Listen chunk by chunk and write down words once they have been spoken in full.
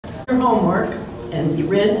Homework and you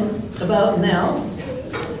read about Nell.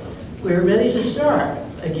 We're ready to start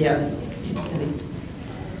again.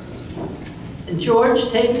 And George,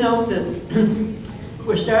 take note that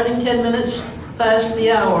we're starting 10 minutes past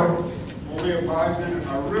the hour. Only a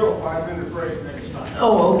real 5-minute break next time.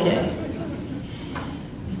 Oh, okay.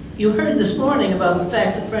 You heard this morning about the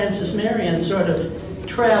fact that Francis Marion sort of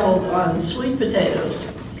traveled on sweet potatoes.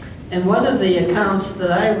 And one of the accounts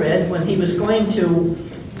that I read, when he was going to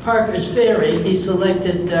Parker's Ferry, he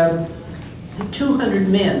selected 200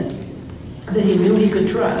 men that he knew he could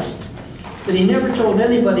trust. But he never told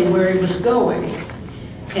anybody where he was going.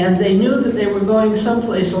 And they knew that they were going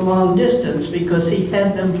someplace a long distance because he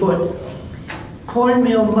had them put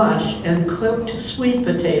cornmeal mush and cooked sweet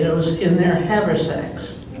potatoes in their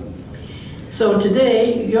haversacks. So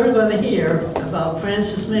today, you're going to hear about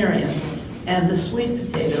Francis Marion and the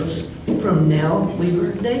sweet potatoes from Nell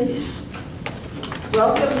Weaver Davies.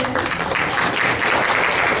 Welcome.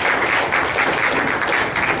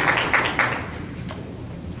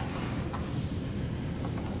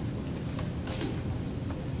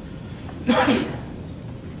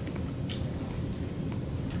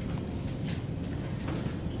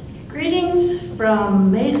 Greetings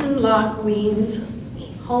from Mason Lock, Queens,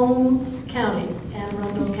 home county, Anne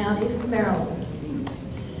Arundel County, Maryland.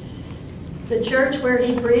 The church where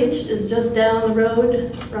he preached is just down the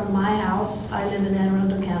road from my house. I live in Anne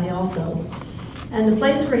Arundel County also. And the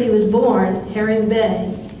place where he was born, Herring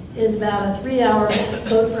Bay, is about a 3-hour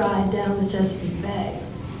boat ride down the Chesapeake Bay.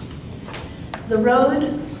 The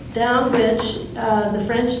road down which the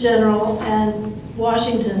French general and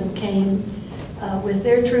Washington came with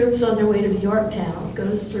their troops on their way to Yorktown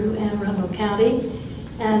goes through Anne Arundel County,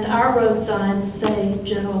 and our road signs say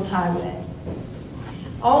General's Highway.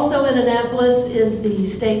 Also in Annapolis is the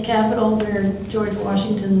state capitol where George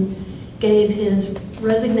Washington gave his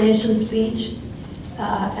resignation speech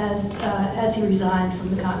as he resigned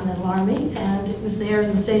from the Continental Army, and it was there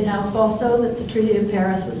in the State House also that the Treaty of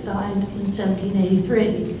Paris was signed in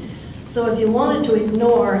 1783. So if you wanted to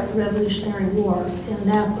ignore the Revolutionary War in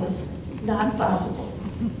Annapolis, not possible.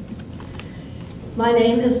 My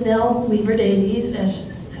name is Nell Weaver Davies,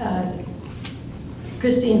 as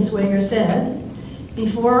Christine Swager said.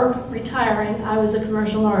 Before retiring, I was a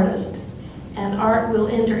commercial artist, and art will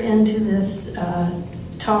enter into this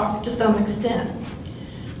talk to some extent.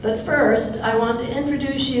 But first, I want to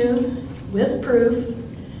introduce you with proof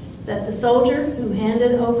that the soldier who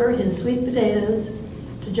handed over his sweet potatoes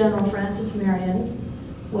to General Francis Marion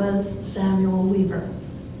was Samuel Weaver.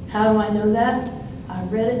 How do I know that? I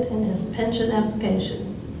read it in his pension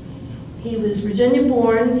application. He was Virginia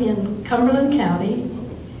born in Cumberland County,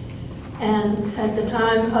 and at the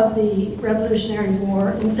time of the Revolutionary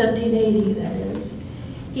War, in 1780 that is,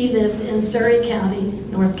 he lived in Surrey County,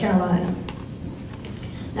 North Carolina.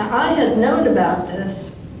 Now I had known about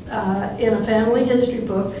this in a family history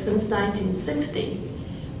book since 1960,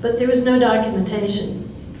 but there was no documentation.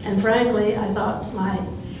 And frankly, I thought my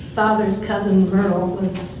father's cousin Merle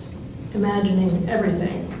was imagining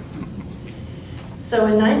everything. So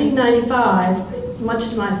in 1995, much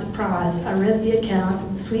to my surprise, I read the account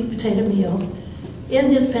of the sweet potato meal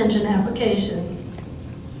in his pension application.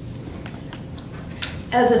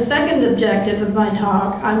 As a second objective of my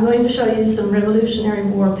talk, I'm going to show you some Revolutionary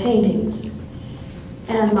War paintings.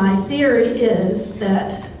 And my theory is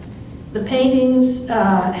that the paintings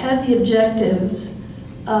had the objectives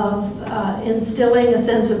of instilling a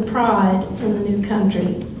sense of pride in the new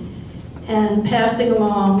country and passing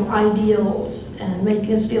along ideals and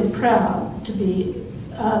making us feel proud to be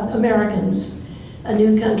Americans, a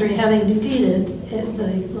new country having defeated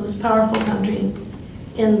the most powerful country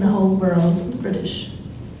in the whole world,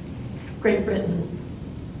 Great Britain.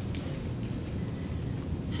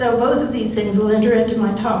 So both of these things will enter into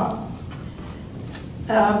my talk.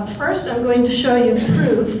 First, I'm going to show you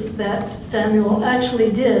proof that Samuel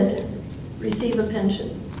actually did receive a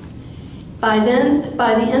pension. By the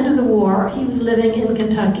end of the war, he was living in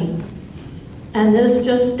Kentucky, and this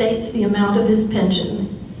just states the amount of his pension.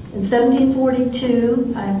 In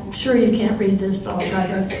 1742, I'm sure you can't read this, but I'll try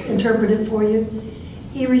to interpret it for you.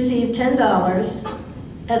 He received $10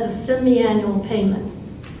 as a semi-annual payment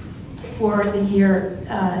for the year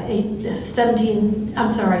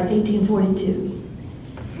 1842.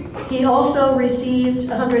 He also received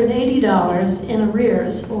 $180 in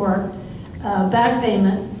arrears for back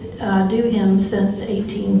payment due him since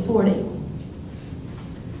 1840.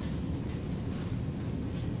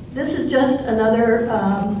 This is just another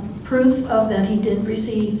proof of that he did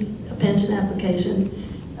receive a pension application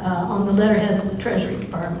on the letterhead of the Treasury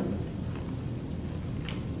Department.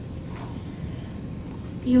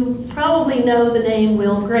 You probably know the name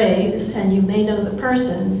Will Graves, and you may know the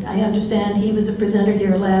person. I understand he was a presenter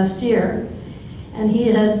here last year, and he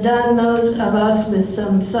has done those of us with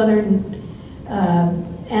some Southern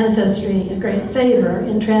ancestry a great favor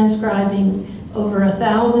in transcribing over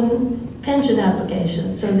 1,000 pension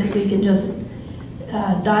applications so that we can just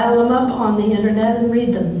dial them up on the internet and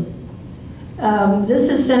read them.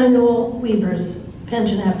 This is Samuel Weaver's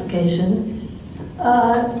pension application.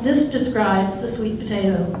 This describes the sweet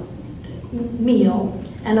potato meal,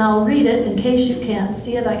 and I'll read it in case you can't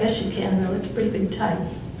see it. I guess you can, though it's pretty big type.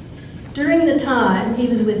 During the time he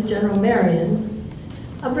was with General Marion,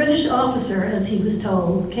 a British officer, as he was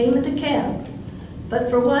told, came into camp,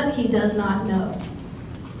 but for what he does not know.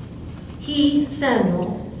 He,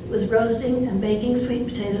 Samuel, was roasting and baking sweet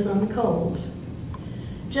potatoes on the coals.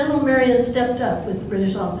 General Marion stepped up with the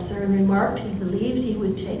British officer and remarked he believed he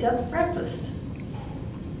would take up breakfast.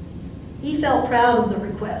 He felt proud of the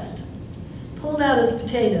request, pulled out his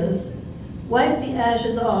potatoes, wiped the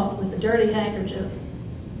ashes off with a dirty handkerchief,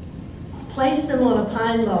 placed them on a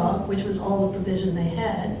pine log, which was all the provision they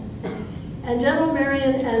had, and General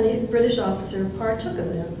Marion and the British officer partook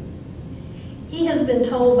of them. He has been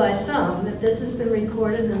told by some that this has been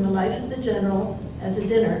recorded in the life of the general as a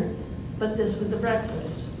dinner, but this was a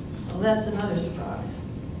breakfast. Well, that's another surprise.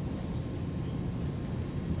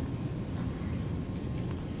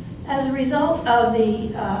 As a result of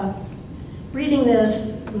the reading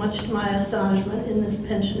this, much to my astonishment, in this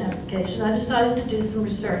pension application, I decided to do some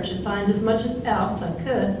research and find as much out as I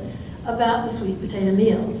could about the sweet potato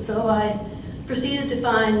meal. So I proceeded to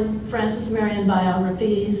find Frances Marion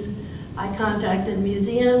biographies. I contacted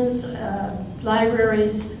museums,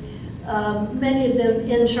 libraries, many of them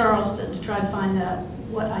in Charleston, to try to find out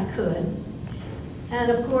what I could.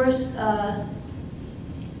 And of course,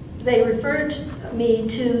 they referred me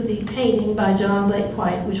to the painting by John Blake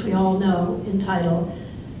White, which we all know, entitled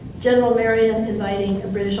General Marion Inviting a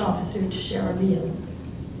British Officer to Share a Meal.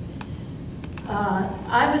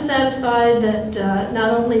 I was satisfied that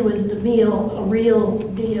not only was the meal a real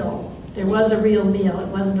deal, there was a real meal, it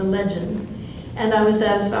wasn't a legend, and I was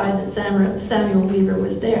satisfied that Samuel Weaver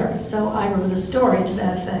was there, so I wrote a story to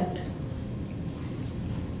that effect.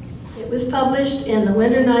 It was published in the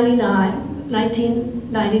winter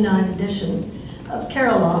 1999 edition of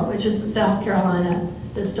Carolog, which is the South Carolina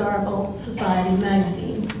Historical Society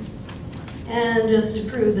magazine. And just to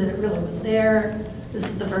prove that it really was there, this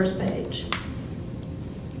is the first page.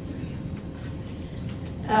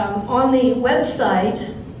 On the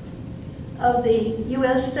website of the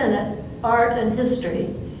U.S. Senate Art and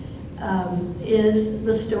History is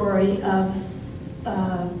the story of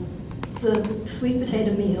the sweet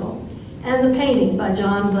potato meal and the painting by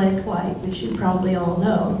John Blake White, which you probably all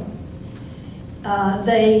know.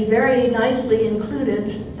 They very nicely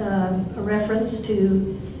included a reference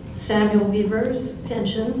to Samuel Weaver's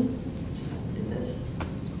pension.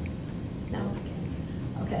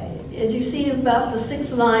 Okay, as you see about the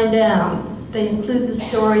 6th line down, they include the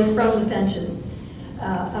story from the pension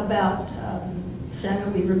about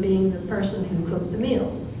Samuel Weaver being the person who cooked the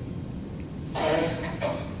meal.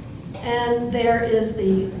 And there is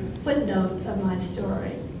the footnote of my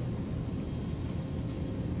story.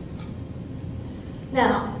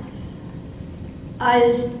 Now,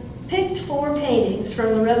 I picked 4 paintings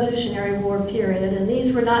from the Revolutionary War period, and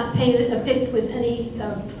these were not picked with any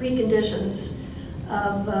preconditions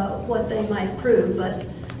of what they might prove, but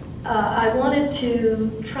I wanted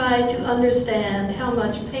to try to understand how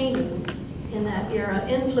much painting in that era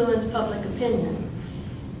influenced public opinion,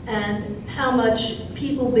 and how much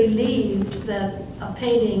people believed that a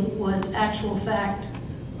painting was actual fact,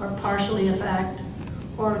 or partially a fact,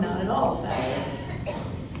 or not at all a fact.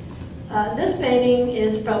 This painting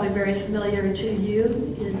is probably very familiar to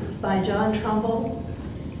you. It's by John Trumbull.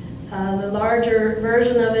 The larger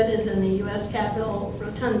version of it is in the U.S. Capitol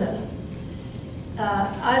Rotunda.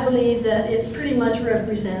 I believe that it pretty much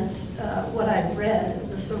represents what I've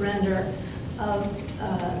read, the surrender of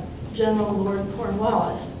General Lord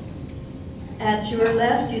Cornwallis. At your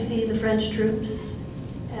left, you see the French troops.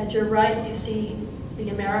 At your right, you see the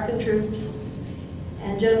American troops.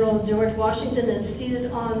 And General George Washington is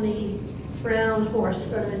seated on the brown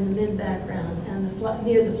horse, sort of in the mid-background, and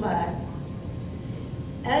near the flag.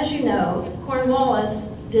 As you know, Cornwallis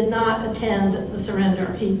did not attend the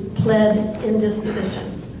surrender. He pled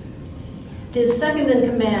indisposition. His second in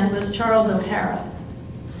command was Charles O'Hara,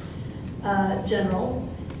 general,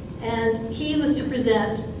 and he was to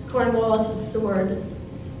present Cornwallis's sword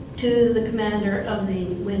to the commander of the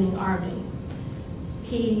winning army.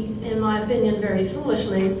 He, in my opinion, very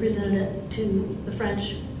foolishly presented it to the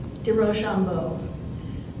French de Rochambeau.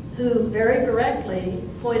 who very correctly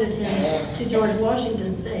pointed him to George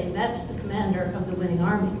Washington, saying, "That's the commander of the winning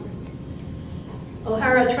army."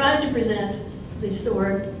 O'Hara tried to present the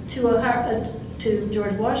sword to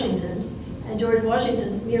George Washington, and George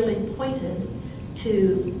Washington merely pointed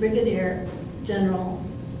to Brigadier General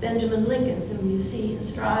Benjamin Lincoln, whom you see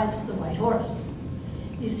astride the white horse.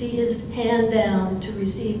 You see his hand down to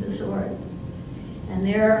receive the sword. And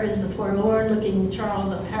there is the forlorn-looking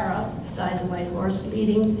Charles O'Hara beside the white horse,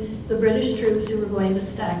 leading the British troops who were going to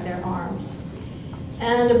stack their arms.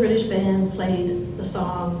 And a British band played the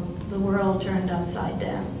song, "The World Turned Upside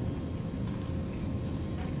Down."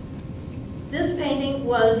 This painting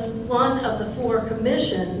was one of the 4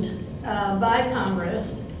 commissioned by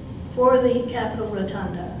Congress for the Capitol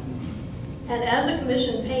Rotunda. And as a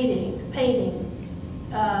commissioned painting,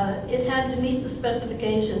 it had to meet the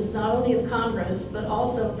specifications not only of Congress, but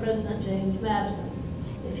also President James Madison.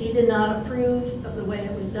 If he did not approve of the way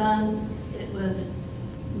it was done, it was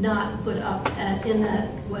not put up in that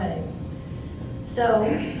way. So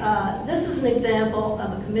this is an example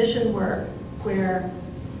of a commissioned work where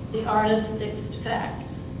the artist sticks to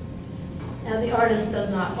facts. Now, the artist does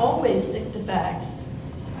not always stick to facts.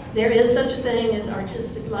 There is such a thing as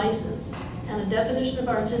artistic license. And a definition of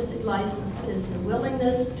artistic license is the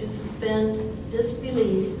willingness to suspend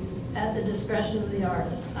disbelief at the discretion of the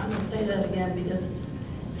artist. I'm going to say that again because it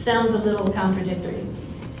sounds a little contradictory.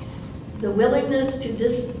 The willingness to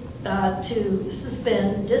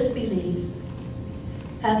suspend disbelief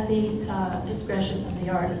at the discretion of the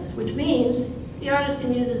artist, which means the artist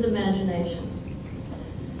can use his imagination.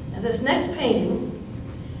 Now, this next painting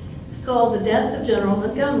is called "The Death of General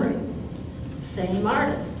Montgomery." Same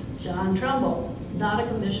artist. John Trumbull, not a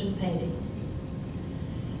commissioned painting.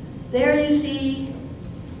 There you see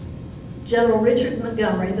General Richard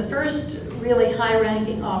Montgomery, the first really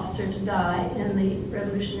high-ranking officer to die in the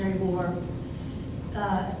Revolutionary War,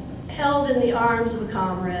 held in the arms of a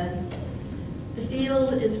comrade. The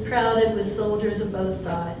field is crowded with soldiers of both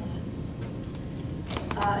sides.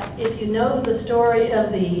 If you know the story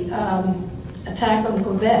of the attack on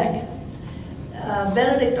Quebec,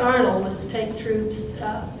 Benedict Arnold was to take troops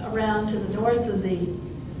around to the north of the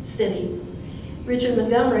city. Richard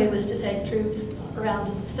Montgomery was to take troops around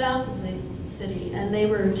to the south of the city, and they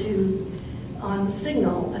were to, on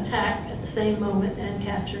signal, attack at the same moment and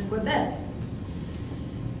capture Quebec.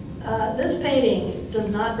 This painting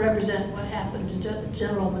does not represent what happened to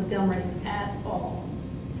General Montgomery at all.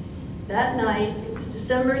 That night, it was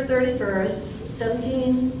December 31st,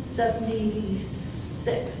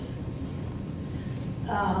 1776.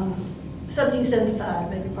 1775,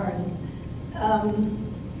 beg your pardon.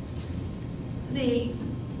 The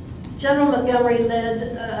General Montgomery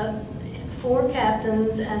led 4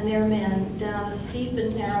 captains and their men down a steep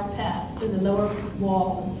and narrow path to the lower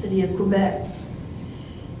wall of the city of Quebec.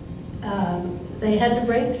 They had to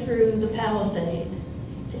break through the palisade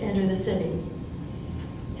to enter the city.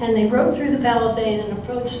 And they broke through the palisade and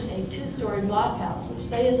approached a 2-story blockhouse, which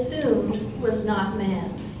they assumed was not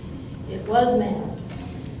manned. It was manned.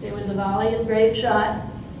 There was a volley of grape shot.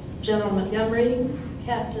 General Montgomery,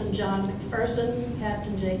 Captain John McPherson,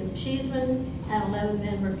 Captain Jacob Cheeseman, and 11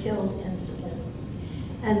 men were killed instantly.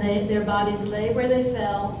 And their bodies lay where they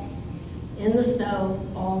fell in the snow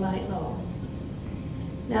all night long.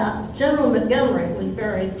 Now, General Montgomery was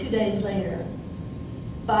buried 2 days later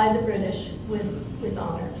by the British with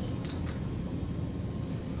honors.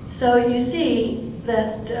 So you see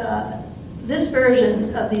that this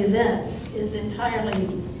version of the event is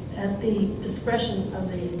entirely at the discretion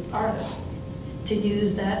of the artist to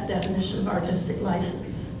use that definition of artistic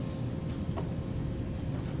license.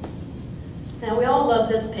 Now, we all love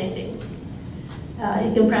this painting.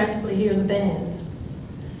 You can practically hear the band.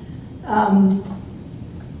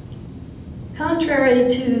 Contrary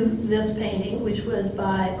to this painting, which was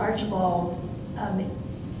by Archibald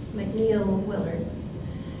McNeill Willard,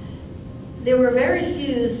 there were very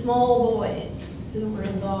few small boys who were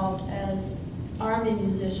involved as Army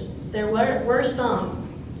musicians. There were some,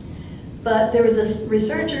 but there was a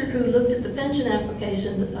researcher who looked at the pension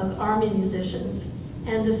applications of Army musicians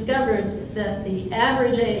and discovered that the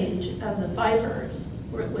average age of the fifers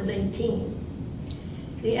was 18.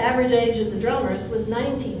 The average age of the drummers was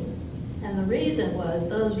 19. And the reason was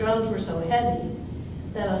those drums were so heavy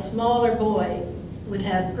that a smaller boy would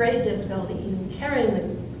have great difficulty even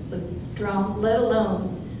carrying the drum, let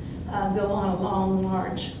alone go on a long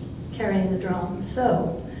march carrying the drum.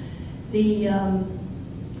 So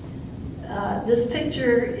this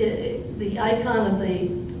picture, the icon of the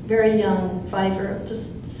very young fifer,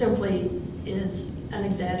 just simply is an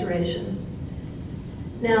exaggeration.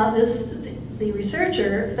 Now, the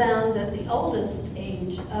researcher found that the oldest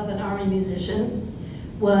age of an Army musician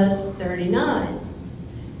was 39.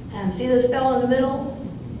 And see this fellow in the middle?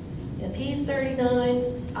 If he's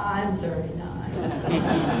 39, I'm 39.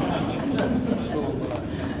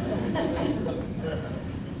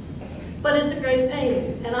 But it's a great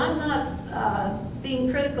painting, and I'm not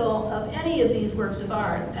being critical of any of these works of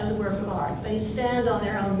art as a work of art. They stand on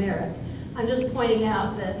their own merit. I'm just pointing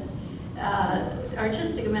out that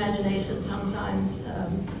artistic imagination sometimes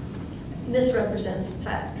misrepresents the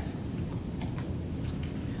facts.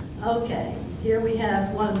 Okay, here we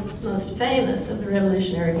have one of the most famous of the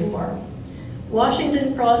Revolutionary War.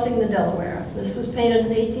 Washington crossing the Delaware. This was painted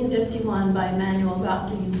in 1851 by Manuel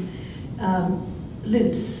Gottlieb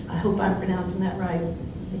Lutze. I hope I'm pronouncing that right.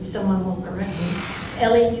 Maybe someone will correct me.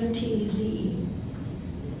 L-E-U-T-Z-E.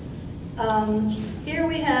 Here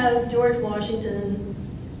we have George Washington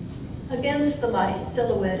against the light,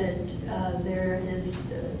 silhouetted. There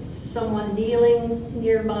is someone kneeling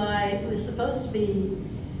nearby who is supposed to be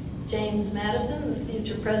James Madison, the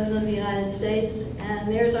future President of the United States, and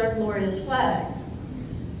there's our glorious flag.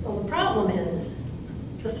 Well, the problem is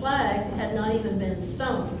the flag had not even been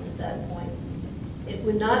sewn at that point. It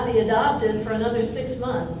would not be adopted for another 6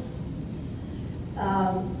 months.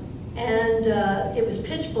 It was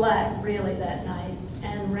pitch black, really, that night,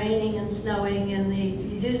 and raining and snowing, and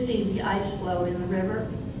you do see the ice flow in the river.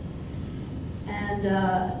 And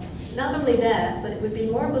not only that, but it would be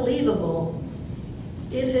more believable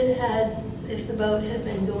if the boat had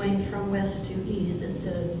been going from west to east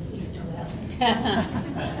instead of east to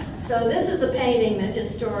west. So this is the painting that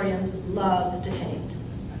historians love to hate.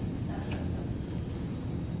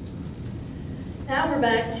 Now we're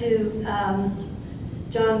back to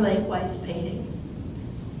John Lake White's painting.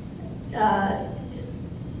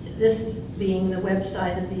 This being the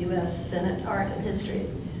website of the U.S. Senate Art and History.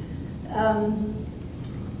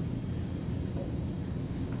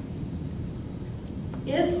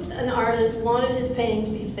 If an artist wanted his painting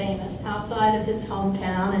to be famous outside of his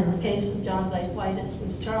hometown, in the case of John Lake White, it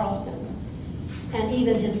was Charleston, and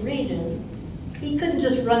even his region, he couldn't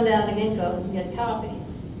just run down to Ginkgo's and get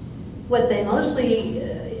copies. What they mostly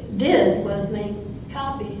did was make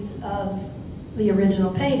copies of the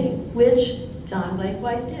original painting, which John Lake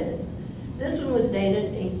White did. This one was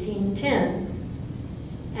dated 1810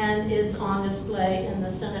 and is on display in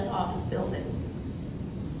the Senate Office Building.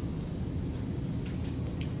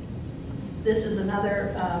 This is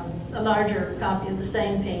another, a larger copy of the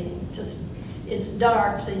same painting. Just, it's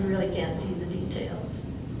dark, so you really can't see the details.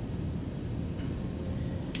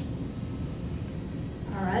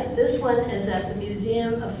 All right, this one is at the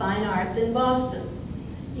Museum of Fine Arts in Boston.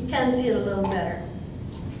 You can see it a little better.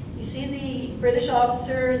 You see the British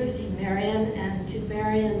officer, you see Marion, and to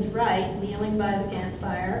Marion's right, kneeling by the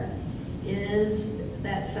campfire, is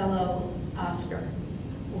that fellow Oscar,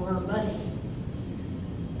 or Buddy.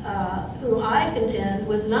 Who I contend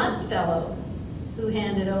was not the fellow who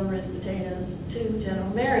handed over his potatoes to General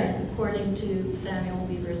Marion, according to Samuel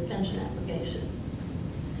Weaver's pension application.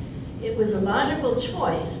 It was a logical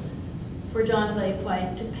choice for John Lake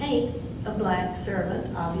White to paint a black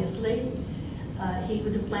servant, obviously. He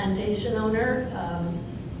was a plantation owner.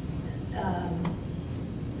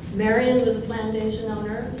 Marion was a plantation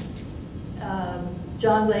owner.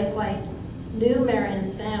 John Lake White knew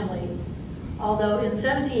Marion's family, although in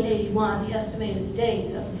 1781, the estimated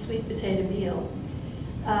date of the sweet potato meal,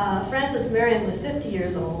 Frances Marion was 50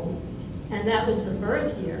 years old, and that was the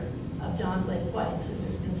birth year of John Lake White, so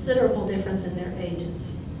there's a considerable difference in their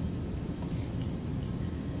ages.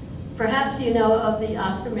 Perhaps you know of the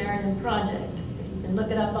Oscar Marion Project. You can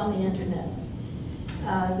look it up on the internet.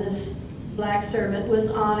 This black servant was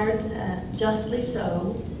honored, justly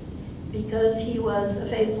so, because he was a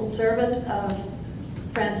faithful servant of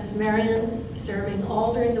Frances Marion, serving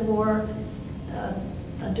all during the war,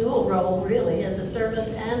 a dual role really, as a servant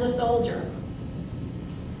and a soldier.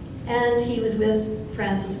 And he was with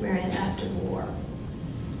Frances Marion after the war.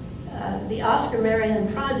 The Oscar Marion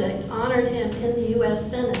Project honored him in the U.S.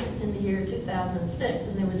 Senate in the year 2006,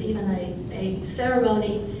 and there was even a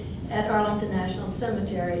ceremony at Arlington National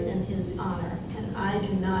Cemetery in his honor. And I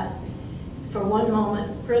do not, for one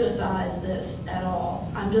moment, criticize this at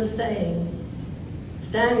all. I'm just saying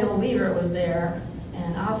Samuel Weaver was there,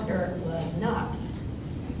 and Oscar was not.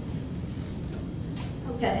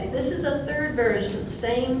 Okay, this is a third version of the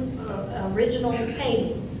same original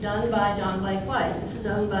painting done by John Lake White. This is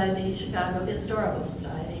owned by the Chicago Historical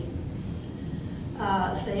Society.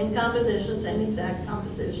 Same composition, same exact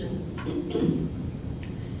composition.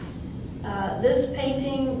 This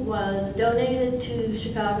painting was donated to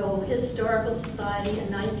Chicago Historical Society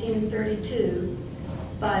in 1932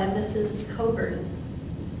 by Mrs. Coburn.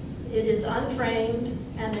 It is unframed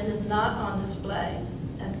and it is not on display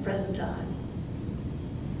at the present time.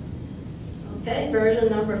 Okay,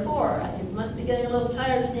 version number 4. You must be getting a little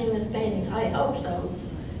tired of seeing this painting. I hope so,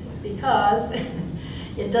 because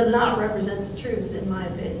it does not represent the truth, in my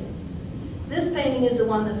opinion. This painting is the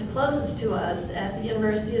one that's closest to us at the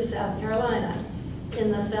University of South Carolina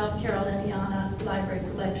in the South Caroliniana Library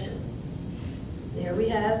collection. There we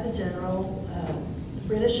have the general,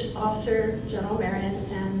 British officer, General Marion,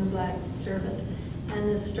 and the black servant, and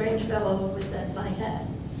this strange fellow with that funny hat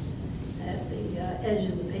at the edge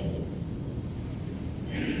of the painting.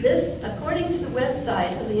 This, according to the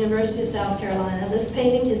website of the University of South Carolina, this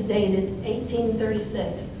painting is dated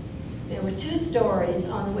 1836. There were 2 stories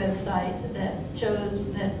on the website that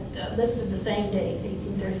listed the same date,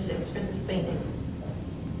 1836, for this painting.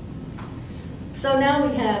 So now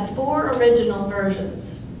we have 4 original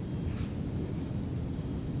versions.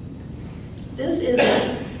 This is,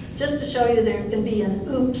 just to show you there can be an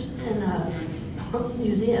oops in a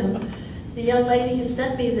museum. The young lady who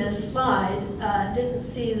sent me this slide didn't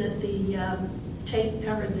see that the tape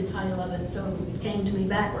covered the title of it, so it came to me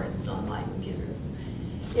backwards on my computer.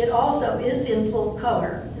 It also is in full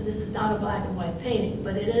color. This is not a black and white painting,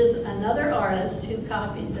 but it is another artist who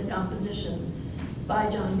copied the composition by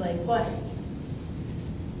John Blake White.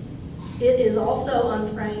 It is also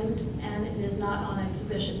unframed, and it is not on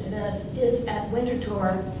exhibition. It is at Winter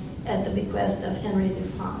Tour at the bequest of Henry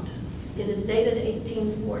DuPont. It is dated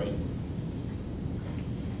 1840.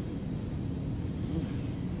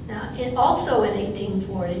 Now, also in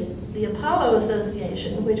 1840, the Apollo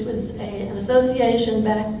Association, which was an association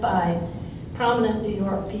backed by prominent New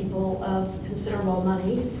York people of considerable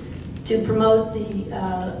money to promote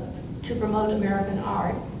American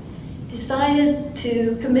art, decided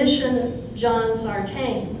to commission John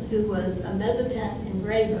Sartain, who was a mezzotint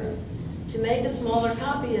engraver, to make a smaller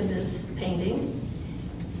copy of this painting,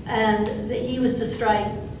 and he was to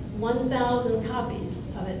strike 1,000 copies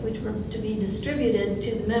of it, which were to be distributed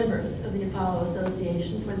to the members of the Apollo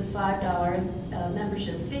Association for the $5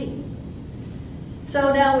 membership fee.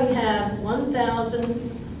 So now we have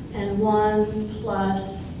 1,001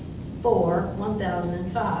 plus 4,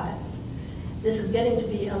 1,005. This is getting to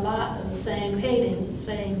be a lot of the same painting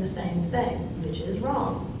saying the same thing, which is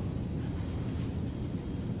wrong.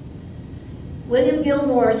 William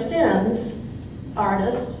Gilmore Simms,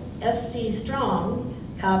 artist, F.C. Strong,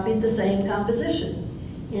 copied the same composition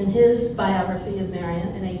in his biography of Marion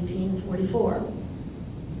in 1844.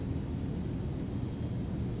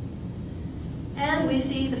 And we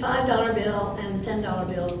see the $5 bill and the $10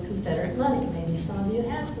 bill of Confederate money. Maybe some of you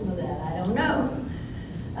have some of that, I don't know.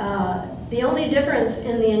 The only difference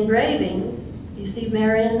in the engraving, you see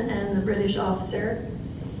Marion and the British officer,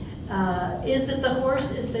 is that the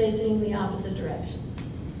horse is facing the opposite direction.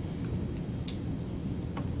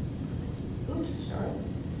 Oops, sorry.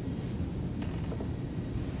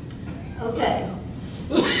 Okay.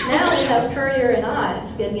 Now we have Currier and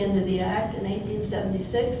Ives getting into the act in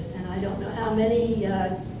 1876, and I don't know how many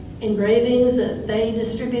engravings that they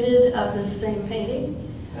distributed of the same painting,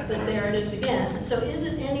 but there it is again. So is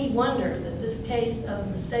it any wonder that this case of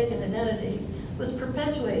mistaken identity was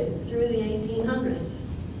perpetuated through the 1800s?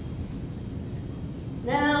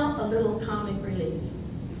 Now, a little comic relief.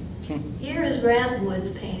 Here is Grant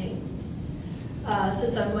Wood's painting,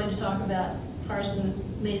 since I'm going to talk about Parson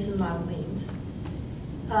Mason Weems.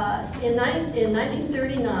 In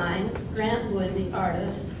 1939, Grant Wood, the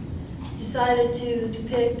artist, decided to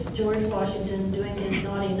depict George Washington doing his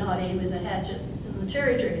naughty naughty with a hatchet in the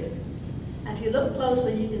cherry tree. And if you look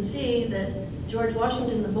closely, you can see that George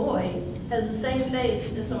Washington, the boy, has the same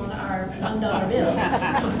face as on our $1 bill.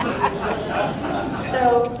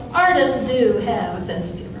 So artists do have a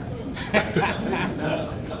sense of humor.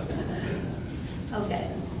 Okay.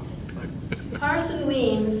 Parson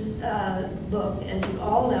Weems' book, as you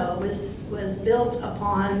all know, was built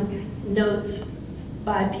upon notes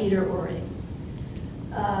by Peter Ory,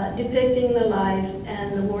 depicting the life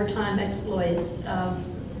and the wartime exploits of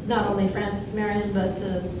not only Francis Marion, but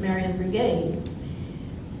the Marion Brigade.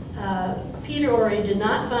 Peter Ory did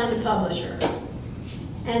not find a publisher,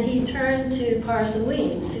 and he turned to Parson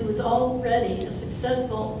Weems, who was already a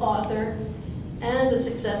successful author and a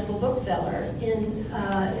successful bookseller in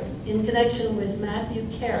connection with Matthew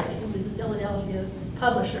Carey, who was a Philadelphia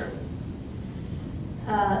publisher.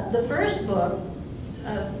 The first book,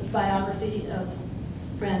 biography of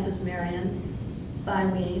Francis Marion by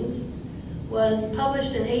Weems, was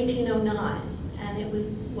published in 1809, and it was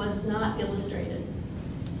was not illustrated.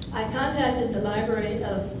 I contacted the Library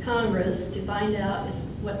of Congress to find out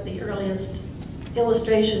what the earliest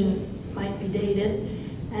illustration might be dated,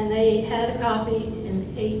 and they had a copy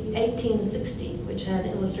in 1816, which had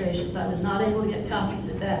illustrations. I was not able to get copies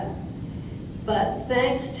of that. But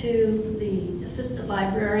thanks to the assistant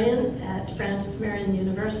librarian at Francis Marion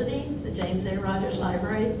University, the James A. Rogers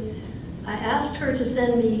Library, I asked her to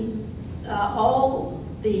send me all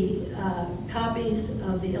the copies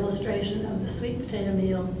of the illustration of the sweet potato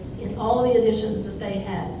meal in all the editions that they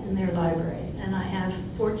had in their library, and I have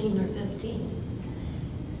 14 or 15.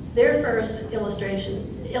 Their first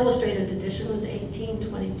illustrated edition was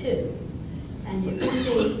 1822, and you can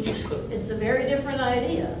see it's a very different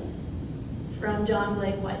idea from John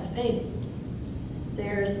Blake White's painting.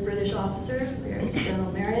 There's the British officer, there's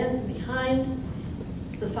General Marion. Behind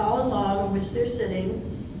the fallen log on which they're sitting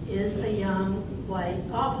is a young white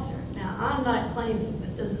officer. Now, I'm not claiming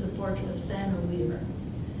that this is a portrait of Samuel Weaver.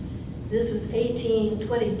 This was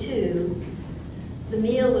 1822. The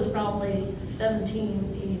meal was probably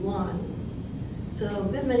 1781. So a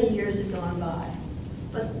good many years have gone by.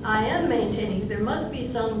 But I am maintaining there must be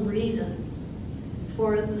some reason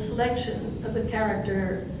for the selection of the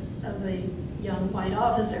character of the young white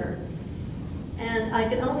officer. And I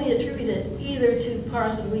can only attribute it either to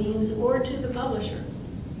Parson Weems or to the publisher,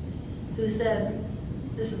 who said,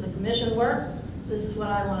 this is a commission work, this is what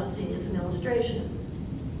I want to see as an illustration.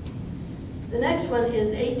 The next one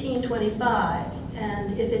is 1825,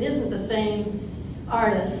 and if it isn't the same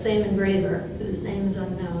artist, same engraver, whose name is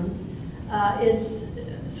unknown, it's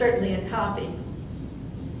certainly a copy.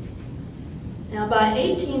 Now, by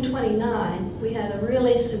 1829, we had a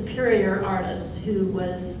really superior artist who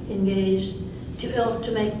was engaged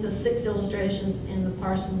to make the 6 illustrations in the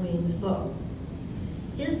Parson Weems book.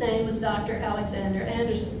 His name was Dr. Alexander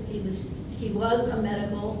Anderson. He was a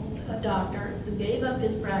medical doctor who gave up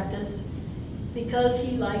his practice because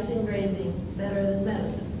he liked engraving better than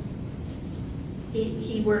medicine.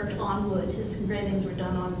 He worked on wood. His engravings were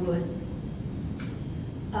done on wood.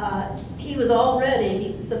 He was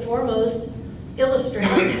already the foremost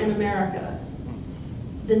illustrator in America.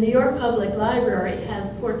 The New York Public Library has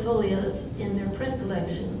portfolios in their print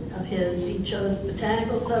collection of his. He chose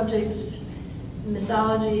botanical subjects,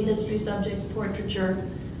 mythology, history subjects, portraiture.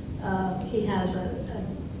 He has a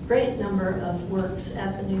great number of works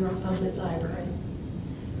at the New York Public Library.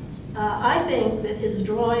 I think that his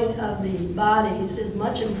drawing of the bodies is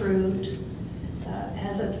much improved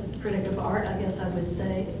as a critic of art, I guess I would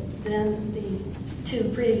say, than the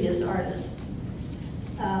 2 previous artists.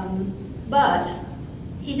 But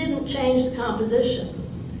he didn't change the composition.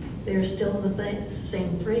 They're still the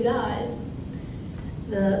same 3 guys,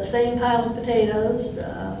 the same pile of potatoes,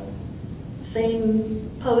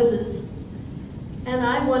 same poses. And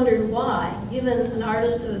I wondered why, given an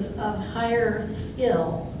artist of higher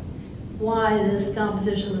skill, why this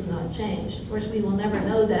composition was not changed. Of course, we will never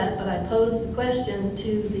know that, but I posed the question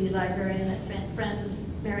to the librarian at Francis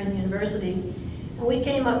Marion University, and we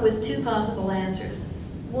came up with 2 possible answers.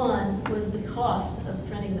 One was the cost of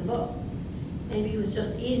printing the book. Maybe it was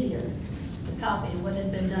just easier to copy what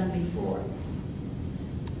had been done before.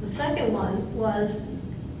 The second one was,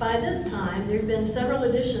 by this time, there had been several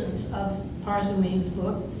editions of Parson Weems'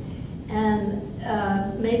 book, and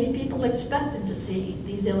maybe people expected to see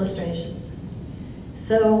these illustrations.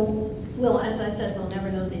 So, well, as I said, we'll never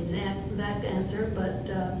know the exact answer, but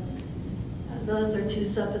those are 2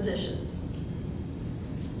 suppositions.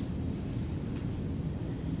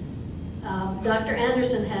 Dr.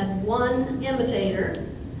 Anderson had 1 imitator.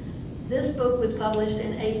 This book was published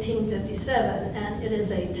in 1857, and it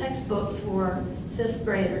is a textbook for 5th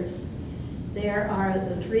graders. There are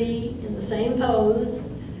the 3 in the same pose.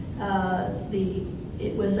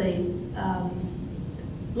 It was a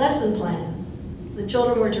lesson plan. The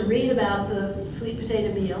children were to read about the sweet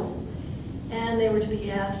potato meal, and they were to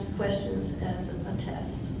be asked questions as a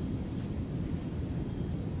test.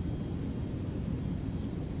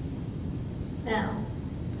 Now,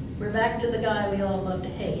 we're back to the guy we all love to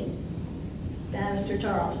hate, Bannister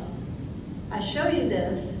Tarleton. I show you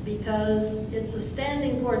this because it's a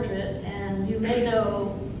standing portrait, and you may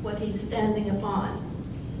know what he's standing upon.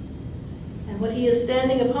 And what he is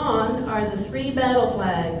standing upon are the 3 battle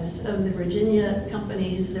flags of the Virginia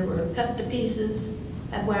companies that were cut to pieces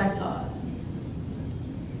at Waxhaws.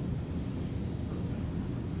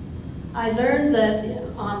 I learned that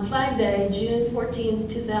on Flag Day, June 14,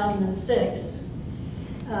 2006,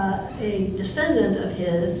 a descendant of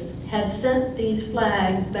his had sent these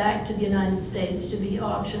flags back to the United States to be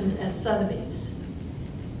auctioned at Sotheby's.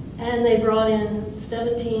 and they brought in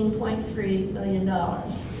 $17.3 million.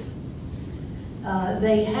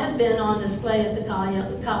 They had been on display at the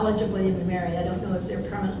College of William and Mary. I don't know if they're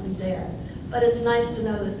permanently there, but it's nice to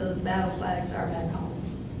know that those battle flags are back home.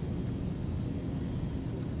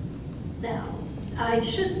 Now, I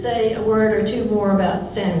should say a word or two more about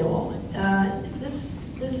Samuel.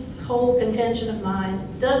 This whole contention of mine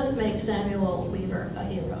doesn't make Samuel Weaver a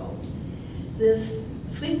hero. This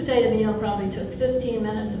sweet potato meal probably took 15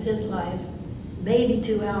 minutes of his life, maybe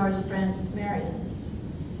 2 hours of Francis Marion's.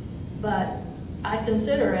 But I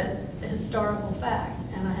consider it a historical fact,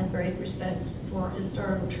 and I have great respect for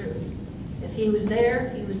historical truth. If he was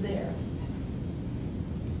there, he was there.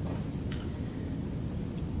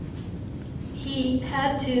 He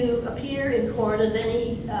had to appear in court as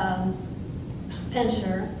any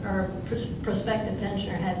pensioner or prospective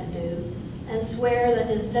pensioner had to do, and swear that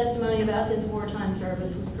his testimony about his wartime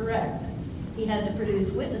service was correct. He had to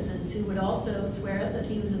produce witnesses who would also swear that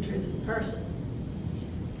he was a truthful person.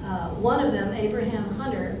 One of them, Abraham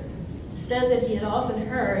Hunter, said that he had often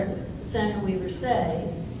heard Samuel Weaver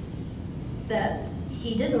say that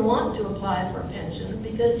he didn't want to apply for a pension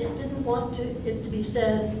because he didn't want it to be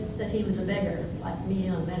said that he was a beggar, like me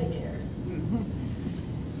on Medicare.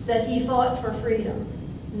 That he fought for freedom,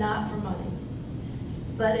 not for money.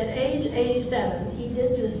 But at age 87, he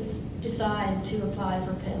did decide to apply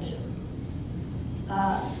for pension.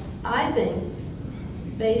 I think,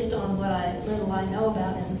 based on what little I know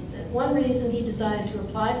about him, that one reason he decided to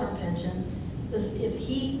apply for a pension was if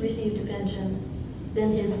he received a pension,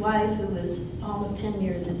 then his wife, who was almost 10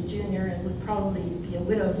 years his junior and would probably be a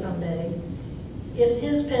widow someday, if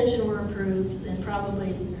his pension were approved, then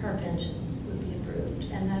probably her pension would be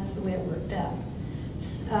approved, and that's the way it worked out.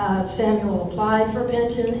 Samuel applied for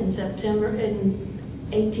pension in September, originally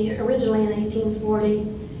in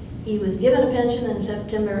 1840. He was given a pension in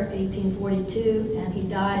September 1842, and he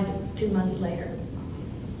died 2 months later.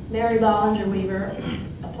 Mary Bollinger Weaver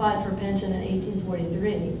applied for pension in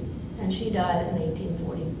 1843, and she died in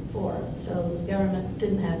 1844. So the government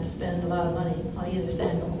didn't have to spend a lot of money on either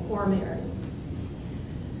Samuel or Mary.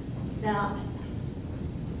 Now,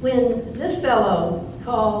 when this fellow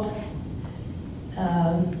called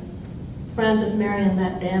Francis Marion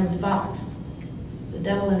that damned fox, the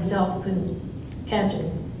devil himself couldn't catch him.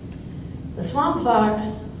 The swamp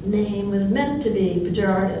fox name was meant to be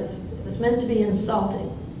pejorative. It was meant to be insulting.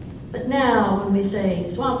 But now, when we say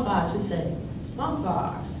swamp fox, we say swamp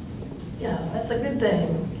fox. You know, that's a good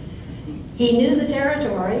thing. He knew the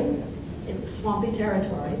territory. It was swampy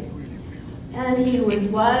territory. And he was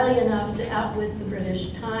wily enough to outwit the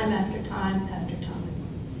British time after time after time.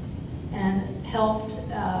 And helped,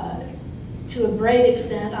 to a great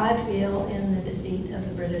extent, I feel, in the defeat of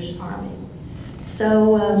the British Army.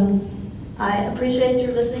 So I appreciate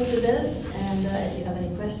your listening to this, and if you have any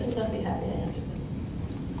questions, I'd be happy to answer them.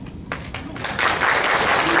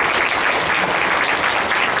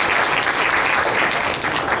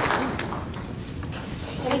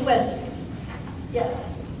 Any questions?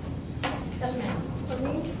 Yes. Yes, ma'am. For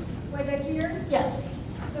me? Way back here? Yes.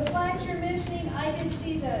 The flags you're mentioning, I did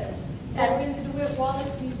see those. They were in the DeWitt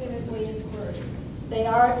Wallace Museum in Williamsburg. They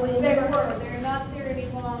are at Williamsburg? They were. They're not there any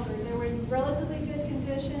longer. They were in relatively good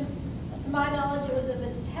condition. To my knowledge, it was a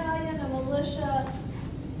battalion, a militia,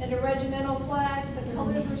 and a regimental flag. The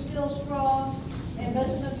colors were still strong, and most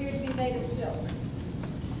of them appeared to be made of silk.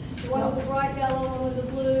 One was a bright yellow, one was a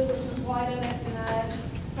blue with some white on it, and I was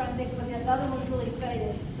trying to think of what the other one was really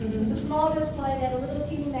faded. It was a small display, they had a little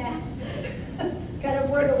teeny map, kind of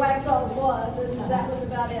where the Waxhaws was, and that was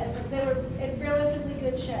about it. But they were in relatively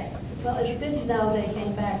good shape. Well, it's good to know they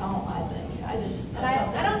came back home, I think. I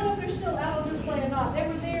don't know if they're still out on display or not. They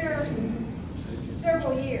were there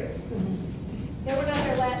several years. They were not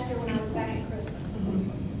there last year when I was back at Christmas.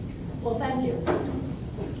 Well, thank you.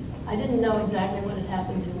 I didn't know exactly what had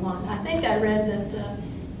happened to one. I think I read that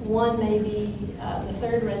one may be, the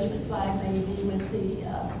 3rd Regiment flag may be with the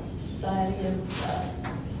Society of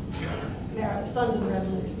Sons of the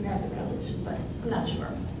Revolution, American Revolution, but I'm not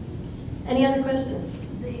sure. Any other questions?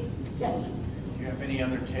 Yes. Do you have any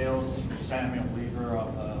other tales from Samuel Weaver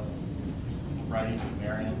of writing to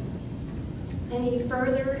Marion? Any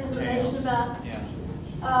further information about? Yeah.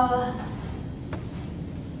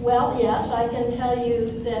 Well, yes, I can tell you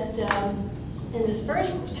that in this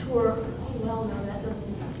first tour, well, no, that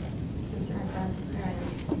doesn't concern Francis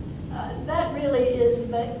Marion. That really is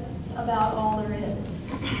about all there is.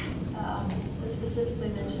 Specifically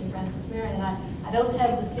mentioned Francis Marion. I don't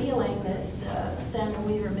have the feeling that Samuel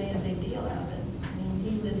Weaver made a big deal out of it. I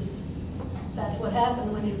mean, that's what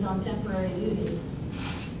happened when he was on temporary duty.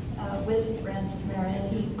 with Francis Marion.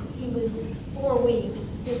 He was 4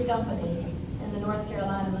 weeks, his company in the North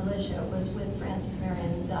Carolina militia was with Francis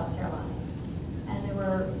Marion in South Carolina. And there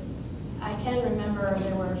were, I can remember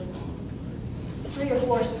there were 3 or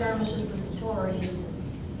 4 skirmishes with the Tories.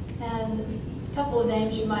 And a couple of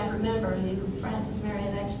names you might remember, you Francis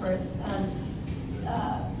Marion experts.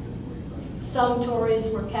 Some Tories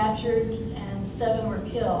were captured and 7 were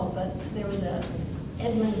killed, but there was a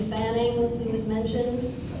Edmund Fanning who was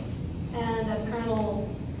mentioned, and a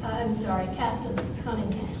Captain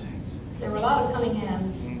Cunningham. There were a lot of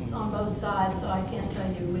Cunninghams on both sides, so I can't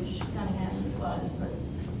tell you which Cunningham this was, but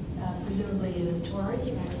presumably it was Tories.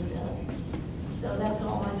 And, so that's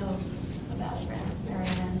all I know about Francis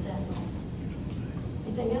Marion and Samuel.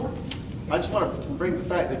 Anything else? I just want to bring the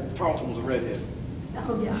fact that Tarleton was a redhead.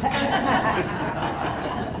 Oh, yeah.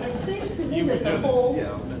 It seems to me that the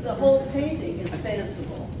whole painting is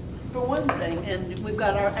fanciful, for one thing, and we've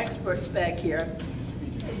got our experts back here.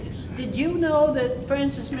 Did you know that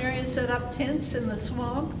Francis Marion set up tents in the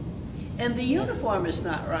swamp? And the uniform is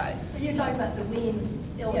not right. You're talking about the Weems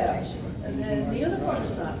illustration. Yeah. And the uniform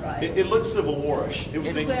is not right. It looks Civil War-ish. It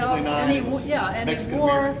was 1829. And he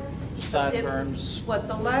wore sideburns. What,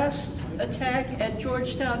 the last attack at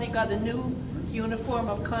Georgetown, he got a new uniform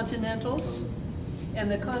of Continentals, and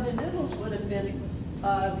the Continentals would have been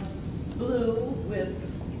blue with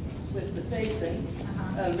the facing,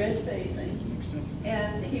 red facing,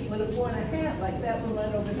 and he would have worn a hat like that one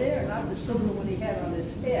right over there, not the silver one he had on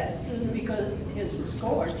his head, because his was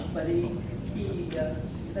scorched, but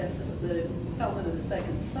that's the helmet of the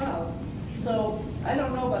Second South. So I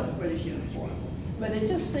don't know about the British uniform, but it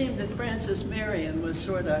just seemed that Francis Marion was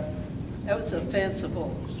that was a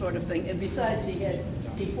fanciful sort of thing. And besides, he had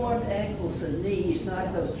deformed ankles and knees,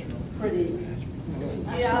 not those pretty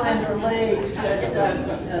slender legs that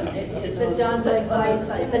The John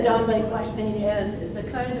Blake White painting. And the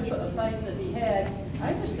kind of fight that he had,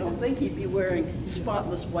 I just don't think he'd be wearing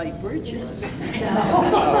spotless white breeches.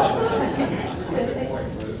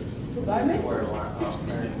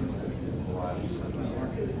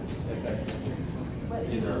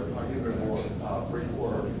 Either more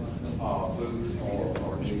three-quarter boots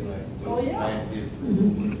or knee-length boots. Oh, yeah.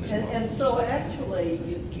 And so actually,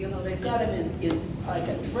 you know, they've got him in like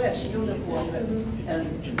a dress uniform,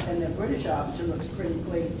 and the British officer looks pretty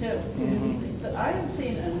clean too. But I have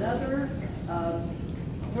seen another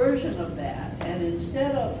version of that, and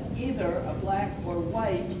instead of either a black or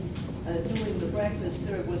white doing the breakfast,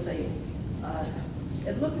 there was it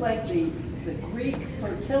looked like the Greek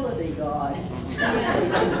fertility god standing.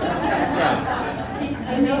 Do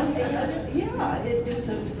you know? Yeah,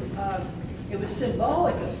 it was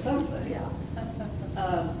symbolic of something. Yeah.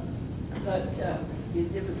 But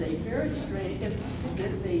it was a very strange.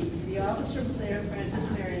 The officer was there, Francis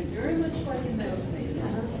Marion, very much like in those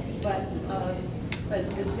paintings, but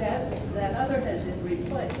that other has been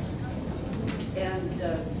replaced, and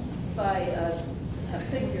by a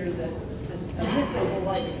figure a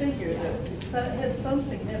mythical-like figure that had some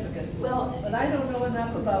significance. Well, but I don't know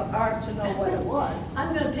enough about art to know what it was.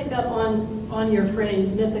 I'm going to pick up on your phrase,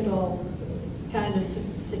 mythical kind of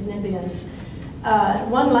significance.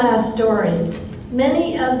 One last story.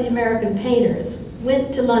 Many of the American painters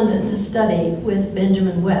went to London to study with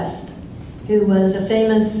Benjamin West, who was a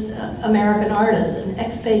famous American artist, an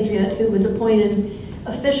expatriate who was appointed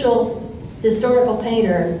official historical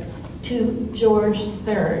painter to George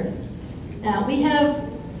III. Now, we have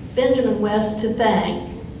Benjamin West to thank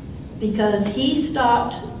because he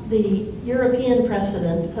stopped the European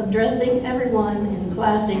precedent of dressing everyone in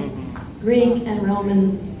classic Greek and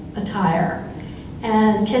Roman attire.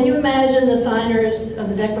 And can you imagine the signers of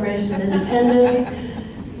the Declaration of Independence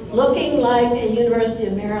looking like a University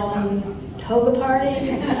of Maryland toga party?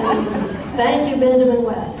 Thank you, Benjamin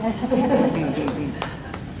West.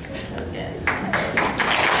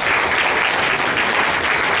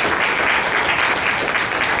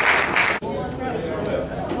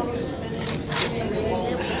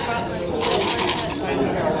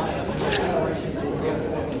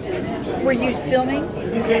 Were you filming?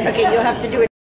 Okay, you'll have to do it.